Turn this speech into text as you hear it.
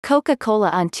Coca-Cola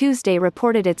on Tuesday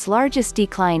reported its largest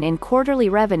decline in quarterly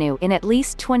revenue in at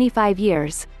least 25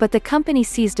 years, but the company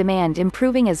sees demand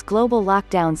improving as global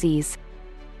lockdowns ease.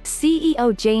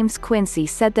 CEO James Quincey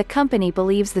said the company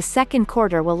believes the second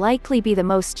quarter will likely be the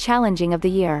most challenging of the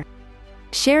year.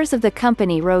 Shares of the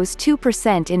company rose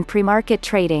 2% in pre-market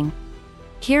trading.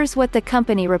 Here's what the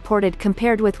company reported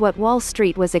compared with what Wall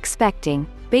Street was expecting.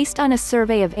 Based on a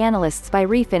survey of analysts by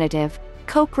Refinitiv,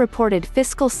 Coke reported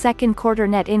fiscal second quarter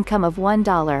net income of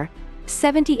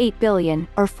 $1.78 billion,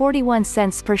 or 41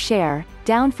 cents per share,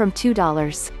 down from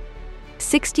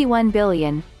 $2.61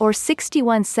 billion, or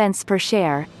 61 cents per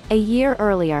share, a year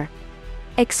earlier.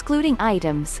 Excluding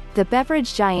items, the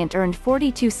beverage giant earned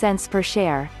 42 cents per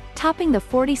share, topping the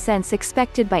 40 cents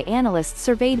expected by analysts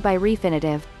surveyed by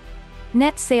Refinitiv.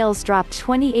 Net sales dropped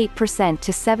 28%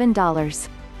 to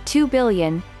 $7.2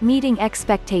 billion, meeting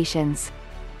expectations.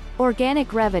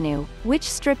 Organic revenue, which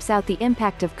strips out the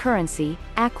impact of currency,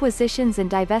 acquisitions and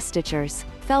divestitures,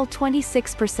 fell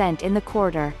 26% in the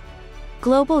quarter.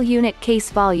 Global unit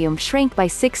case volume shrank by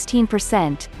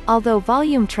 16%, although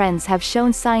volume trends have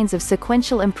shown signs of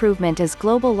sequential improvement as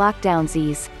global lockdowns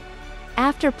ease.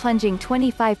 After plunging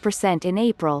 25% in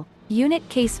April, unit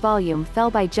case volume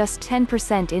fell by just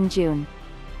 10% in June.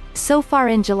 So far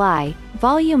in July,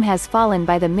 volume has fallen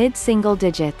by the mid-single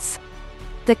digits.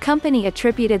 The company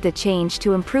attributed the change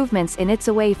to improvements in its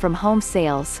away-from-home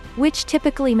sales, which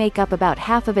typically make up about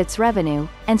half of its revenue,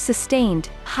 and sustained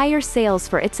higher sales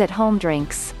for its at-home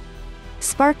drinks.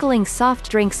 Sparkling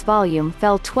soft drinks volume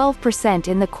fell 12%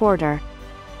 in the quarter.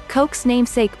 Coke's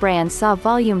namesake brand saw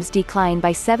volumes decline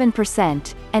by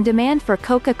 7%, and demand for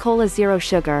Coca-Cola Zero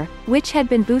Sugar, which had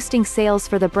been boosting sales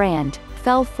for the brand,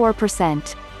 fell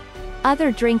 4%.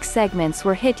 Other drink segments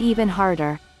were hit even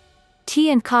harder.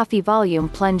 Tea and coffee volume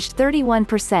plunged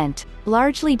 31%,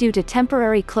 largely due to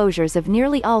temporary closures of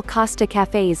nearly all Costa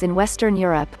cafes in Western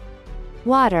Europe.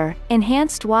 Water,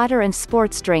 enhanced water and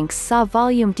sports drinks saw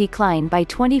volume decline by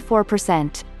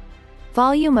 24%.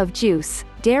 Volume of juice,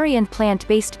 dairy and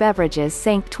plant-based beverages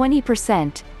sank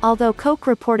 20%, although Coke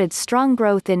reported strong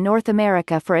growth in North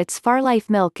America for its Farlife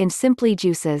milk and Simply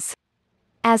juices.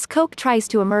 As Coke tries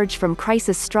to emerge from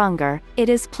crisis stronger, it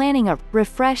is planning a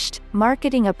refreshed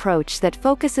marketing approach that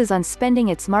focuses on spending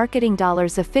its marketing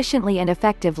dollars efficiently and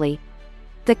effectively.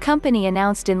 The company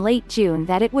announced in late June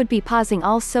that it would be pausing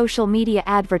all social media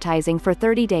advertising for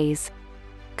 30 days.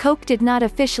 Coke did not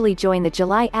officially join the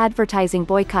July advertising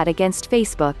boycott against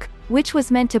Facebook, which was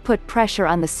meant to put pressure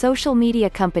on the social media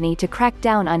company to crack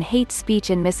down on hate speech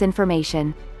and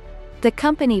misinformation. The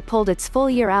company pulled its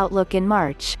full-year outlook in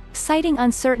March, citing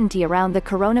uncertainty around the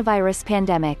coronavirus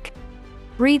pandemic.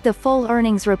 Read the full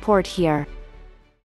earnings report here.